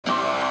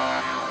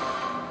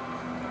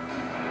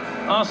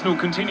Arsenal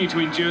continue to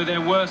endure their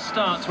worst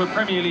start to a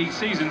Premier League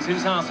season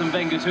since Arsene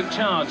Wenger took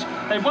charge.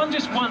 They've won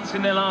just once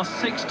in their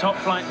last 6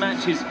 top-flight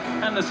matches,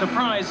 and the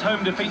surprise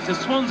home defeat to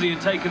Swansea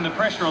had taken the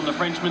pressure on the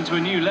Frenchman to a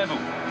new level.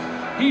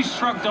 He's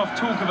shrugged off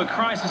talk of a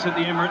crisis at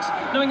the Emirates,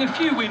 knowing a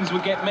few wins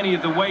would get many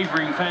of the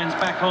wavering fans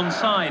back on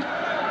side.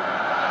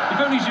 If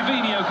only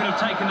Gervinho could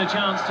have taken the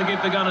chance to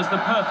give the Gunners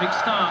the perfect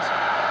start.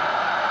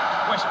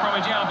 West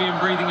Bromwich Albion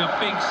breathing a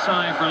big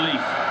sigh of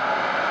relief.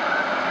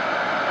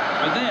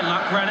 But their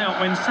luck ran out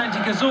when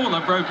Santi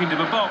Cazorla broke into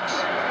the box.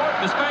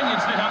 The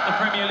Spaniards lit up the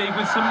Premier League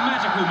with some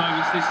magical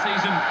moments this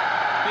season.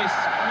 This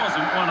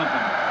wasn't one of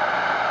them.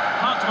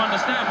 Hard to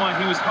understand why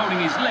he was holding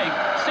his leg.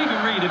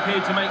 Stephen Reid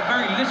appeared to make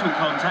very little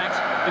contact,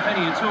 if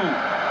any at all.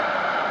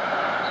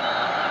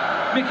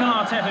 Mikel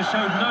Arteta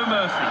showed no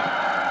mercy.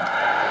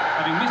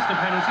 Having missed a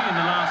penalty in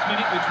the last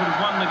minute, which would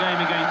have won the game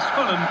against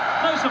Fulham,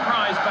 no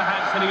surprise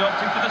perhaps that he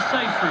opted for the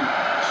safe route,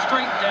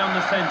 straight down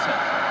the centre.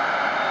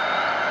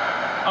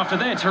 After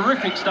their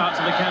terrific start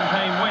to the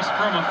campaign, West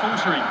Brom are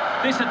faltering.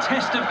 This a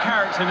test of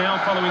character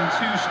now following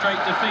 2 straight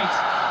defeats.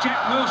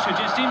 Jack Wilshere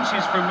just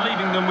inches from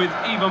leaving them with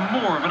even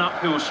more of an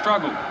uphill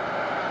struggle.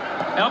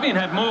 Albion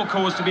had more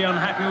cause to be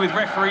unhappy with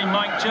referee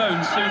Mike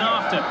Jones soon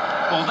after.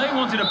 While they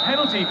wanted a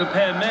penalty for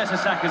Per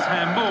Mertesacker's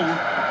handball,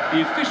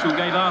 the official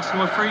gave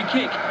Arsenal a free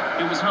kick.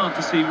 It was hard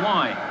to see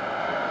why.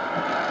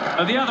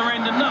 At the other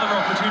end, another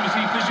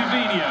opportunity for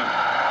Gervinho.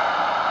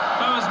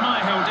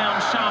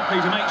 Down sharply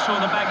to make sure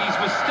the Baggies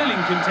were still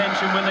in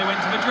contention when they went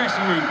to the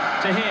dressing room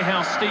to hear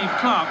how Steve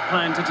Clarke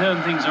planned to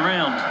turn things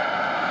around.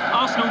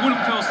 Arsenal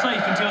wouldn't feel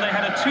safe until they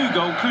had a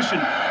 2-goal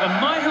cushion, and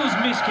Myhill's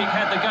miss kick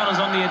had the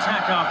Gunners on the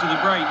attack after the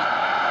break.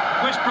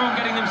 West Brom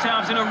getting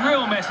themselves in a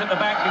real mess at the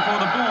back before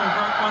the ball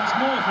broke once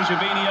more for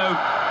Gervinho.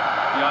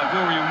 The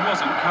Ivorian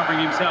wasn't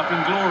covering himself in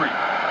glory.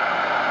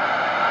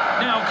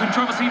 Now,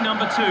 controversy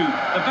number 2.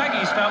 The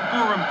Baggies felt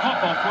Goran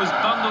Popov was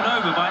bundled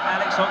over by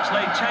Alex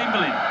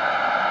Oxlade-Chamberlain.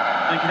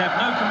 They could have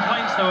no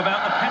complaints, though,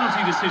 about the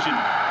penalty decision.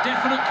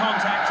 Definite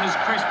contact as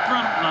Chris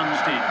Brunt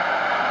lunged in.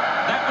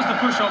 That was the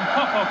push on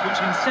Popov which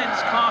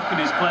incensed Clarke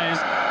and his players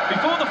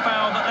before the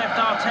foul that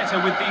left Arteta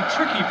with the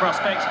tricky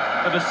prospect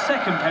of a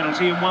second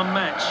penalty in one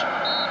match.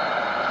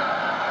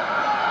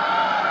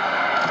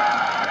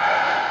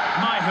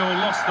 Myhill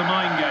lost the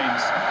mind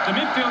games. The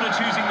midfielder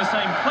choosing the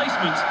same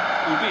placement,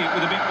 albeit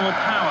with a bit more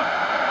power.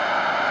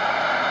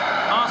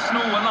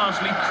 Arsenal were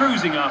largely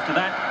cruising after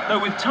that,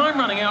 though with time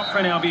running out for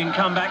an Albion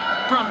comeback,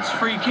 Brunt's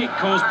free kick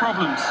caused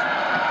problems.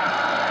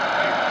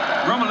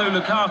 Romelu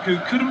Lukaku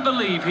couldn't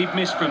believe he'd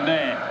missed from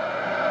there.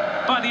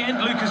 By the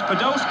end, Lucas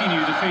Podolski knew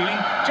the feeling.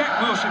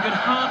 Jack Wilshere could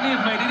hardly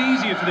have made it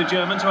easier for the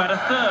German to add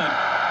a third.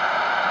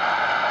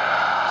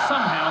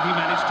 Somehow he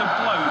managed to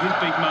blow his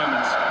big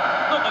moments.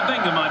 Not that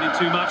Wenger minded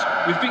too much,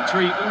 with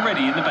victory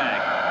already in the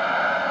bag.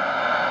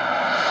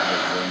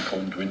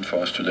 To win for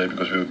us today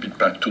because we were a bit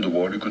back to the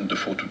wall. We couldn't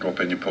afford to drop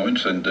any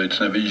points, and it's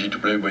never easy to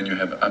play when you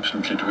have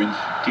absolutely to win.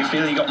 Do you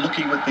feel you got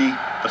lucky with the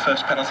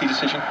first penalty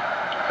decision?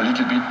 A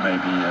little bit,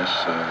 maybe, yes.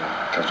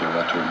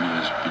 Cazorla told me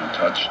has been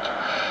touched.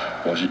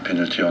 Was it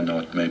penalty or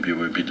not? Maybe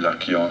we're a bit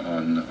lucky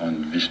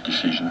on this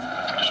decision.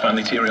 Just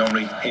finally, Thierry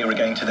Henry here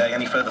again today.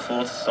 Any further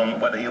thoughts on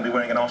whether he'll be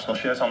wearing an Arsenal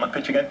shirt on that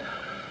pitch again?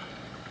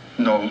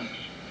 No.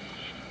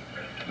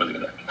 We'll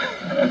leave it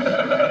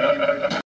there.